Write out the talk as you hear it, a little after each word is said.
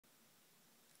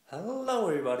Hello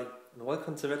everybody and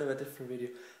welcome to a very different video.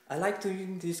 I like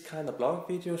doing these kind of blog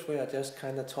videos where I just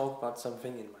kind of talk about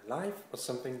something in my life or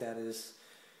something that is,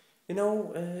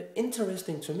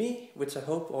 interesting to me, which I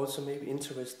hope also maybe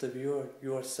interests the viewer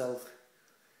yourself.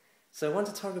 So I want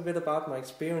to talk a bit about my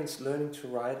experience learning to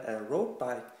ride a road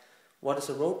bike. What is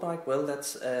a road bike? Well,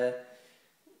 that's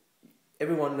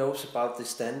everyone knows about the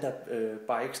standard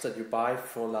bikes that you buy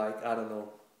for like, I don't know,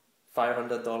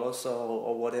 $500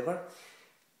 or whatever.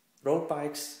 Road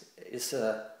bikes is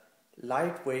a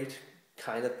lightweight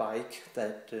kind of bike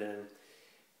that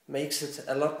makes it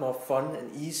a lot more fun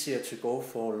and easier to go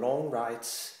for long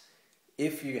rides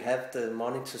if you have the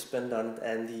money to spend on it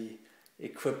and the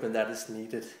equipment that is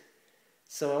needed.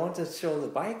 So I want to show the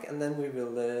bike and then we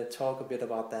will talk a bit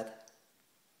about that.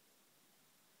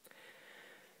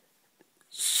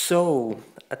 So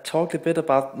I talked a bit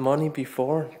about money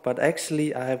before, but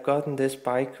actually I have gotten this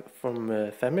bike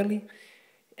from family.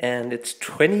 And it's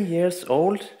 20 years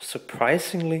old,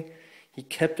 surprisingly. He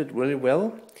kept it really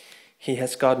well. He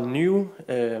has got new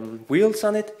wheels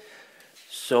on it.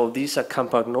 So these are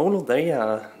Campagnolo, they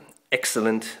are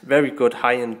excellent, very good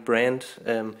high-end brand.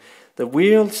 The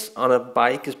wheels on a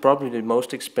bike is probably the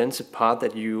most expensive part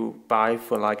that you buy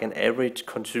for like an average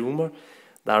consumer.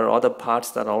 There are other parts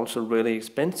that are also really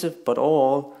expensive, but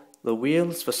all the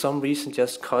wheels for some reason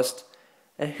just cost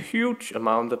a huge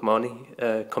amount of money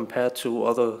compared to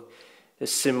other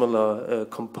similar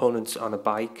components on a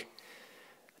bike.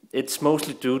 It's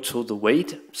mostly due to the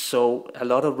weight. So a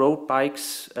lot of road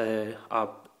bikes are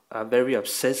very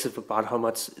obsessive about how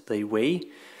much they weigh.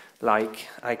 Like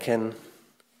I can,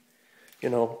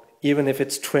 even if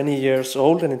it's 20 years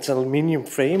old and it's an aluminium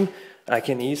frame, I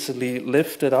can easily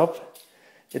lift it up.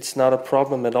 It's not a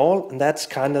problem at all. And that's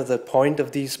kind of the point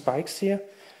of these bikes here.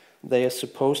 They are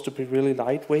supposed to be really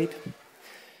lightweight.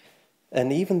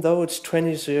 And even though it's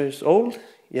 20 years old,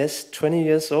 yes, 20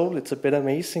 years old, it's a bit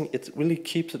amazing. It really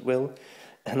keeps it well.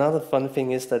 Another fun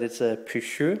thing is that it's a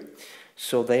Peugeot.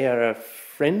 So they are a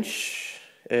French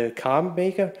car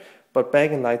maker. But back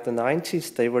in like the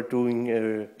 90s, they were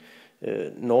doing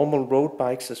normal road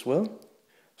bikes as well.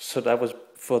 So that was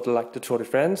for the Tour de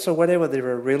France or whatever. They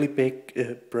were a really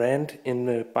big brand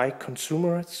in bike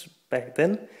consumers back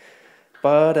then.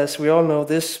 But as we all know,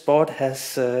 this sport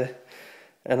has an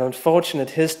unfortunate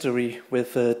history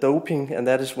with doping, and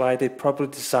that is why they probably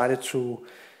decided to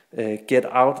get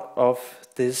out of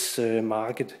this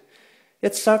market.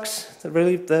 It sucks.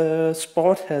 Really, the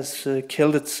sport has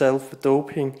killed itself with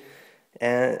doping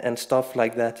and stuff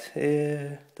like that.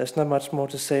 There's not much more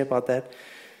to say about that.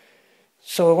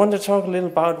 So I want to talk a little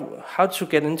about how to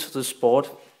get into the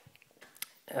sport.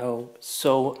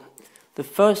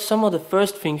 Some of the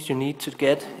first things you need to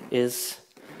get is,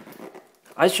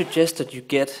 I suggest that you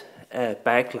get a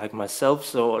bag like myself.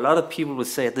 So a lot of people will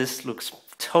say this looks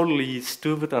totally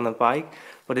stupid on a bike,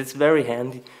 but it's very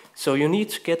handy. So you need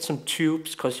to get some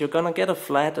tubes because you're gonna get a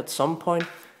flat at some point,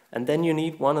 and then you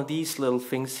need one of these little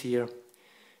things here.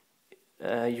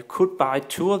 You could buy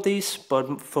two of these,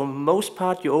 but for the most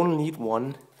part you only need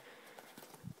one.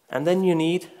 And then you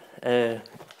need a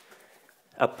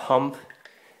pump.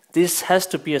 This has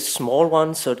to be a small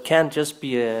one, so it can't just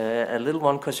be a little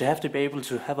one, because you have to be able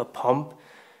to have a pump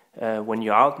when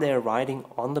you're out there riding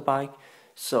on the bike.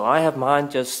 So I have mine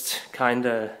just kind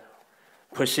of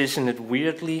position it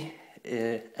weirdly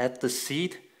at the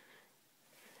seat.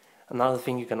 Another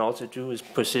thing you can also do is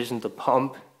position the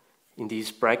pump in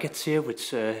these brackets here,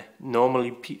 which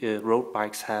normally road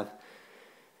bikes have.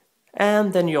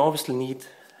 And then you obviously need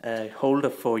a holder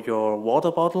for your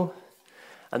water bottle.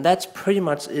 And that's pretty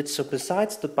much it. So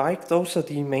besides the bike, those are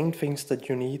the main things that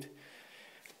you need.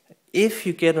 If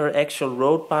you get an actual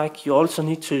road bike, you also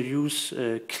need to use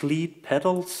cleat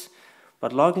pedals.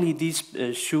 But luckily these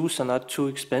shoes are not too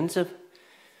expensive.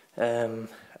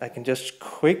 I can just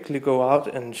quickly go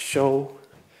out and show.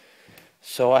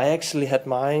 So I actually had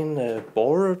mine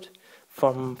borrowed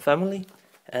from family.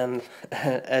 And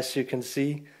as you can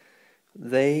see,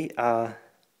 they are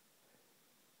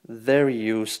very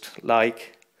used.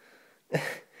 Like,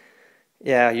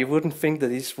 yeah, you wouldn't think that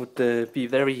these would be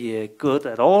very good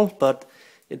at all, but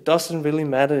it doesn't really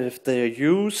matter if they're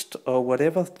used or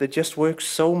whatever. They just work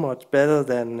so much better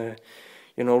than,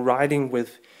 riding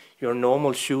with your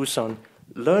normal shoes on.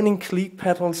 Learning cleat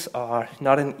pedals are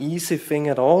not an easy thing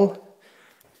at all,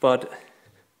 but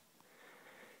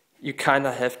you kind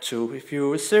of have to. If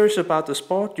you're serious about the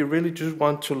sport, you really just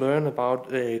want to learn about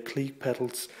cleat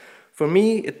pedals. For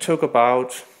me, it took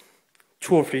about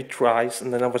 2 or 3 tries,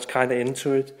 and then I was kind of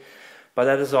into it. But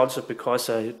that is also because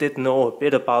I did know a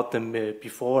bit about them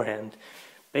beforehand.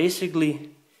 Basically,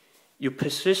 you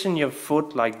position your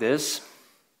foot like this,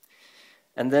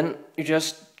 and then you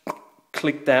just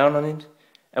click down on it.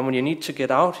 And when you need to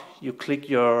get out, you click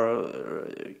your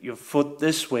foot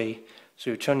this way. So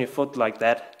you turn your foot like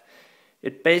that.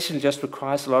 It basically just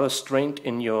requires a lot of strength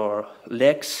in your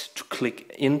legs to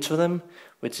click into them,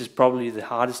 which is probably the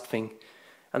hardest thing.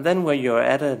 And then when you're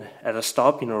at a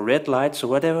stop, red lights or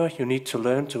whatever, you need to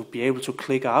learn to be able to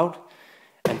click out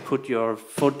and put your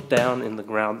foot down in the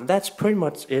ground. And that's pretty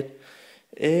much it.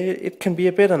 It can be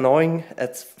a bit annoying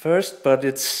at first, but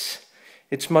it's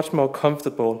much more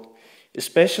comfortable.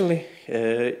 Especially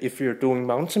if you're doing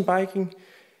mountain biking,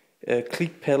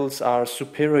 click pedals are a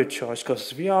superior choice,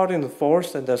 because if you're out in the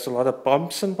forest and there's a lot of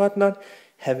bumps and whatnot,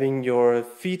 having your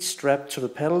feet strapped to the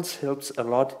pedals helps a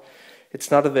lot.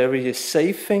 It's not a very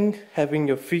safe thing, having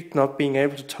your feet not being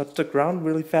able to touch the ground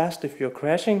really fast if you're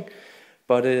crashing,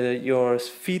 but your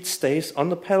feet stays on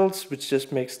the pedals, which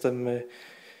just makes them,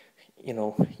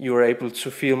 you're able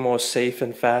to feel more safe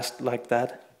and fast like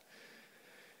that.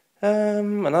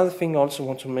 Another thing I also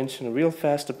want to mention real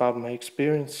fast about my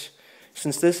experience.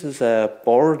 Since this is a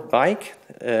borrowed bike,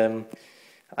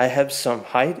 I have some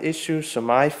height issues, so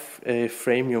my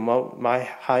my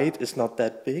height is not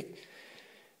that big.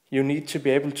 You need to be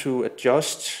able to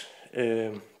adjust,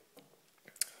 I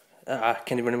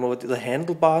can't even remember the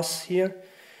handlebars here.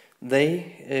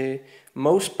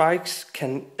 Most bikes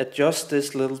can adjust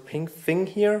this little pink thing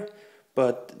here,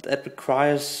 but that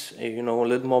requires a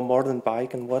little more modern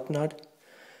bike and whatnot.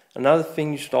 Another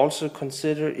thing you should also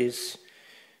consider is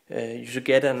you should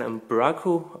get an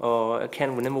umbraco, or I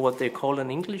can't remember what they call it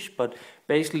in English, but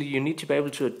basically you need to be able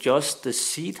to adjust the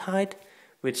seat height,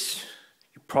 which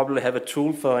you probably have a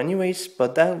tool for anyways,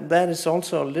 but that is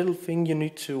also a little thing you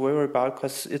need to worry about,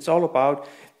 because it's all about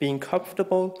being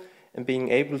comfortable and being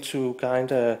able to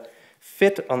kind of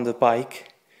fit on the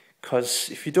bike. Because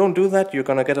if you don't do that, you're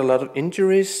going to get a lot of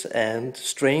injuries and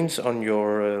strains on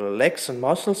your legs and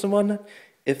muscles and whatnot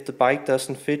if the bike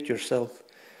doesn't fit yourself.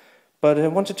 But I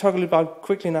want to talk a little about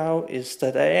quickly now is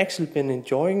that I actually been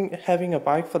enjoying having a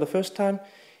bike for the first time.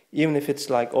 Even if it's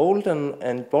like old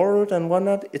and borrowed and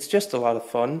whatnot, it's just a lot of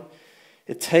fun.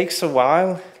 It takes a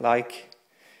while, like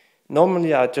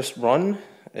normally I just run.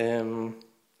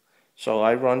 So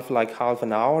I run for like half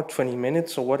an hour, 20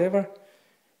 minutes or whatever.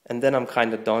 And then I'm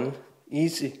kind of done.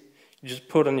 Easy. You just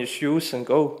put on your shoes and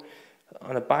go.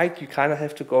 On a bike, you kind of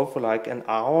have to go for like an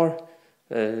hour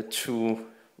to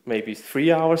maybe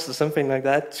 3 hours or something like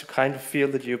that to kind of feel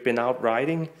that you've been out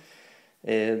riding.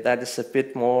 That is a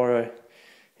bit more,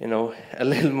 a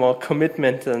little more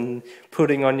commitment than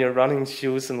putting on your running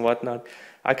shoes and whatnot.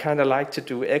 I kind of like to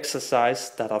do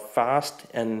exercise that are fast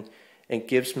and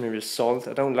gives me results.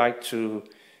 I don't like to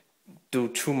do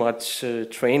too much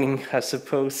training, I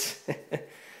suppose.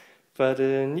 But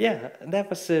that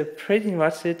was pretty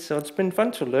much it. So it's been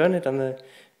fun to learn it, and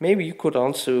maybe you could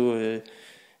also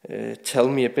tell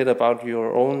me a bit about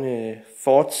your own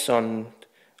thoughts on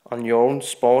your own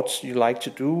sports you like to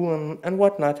do and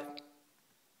whatnot.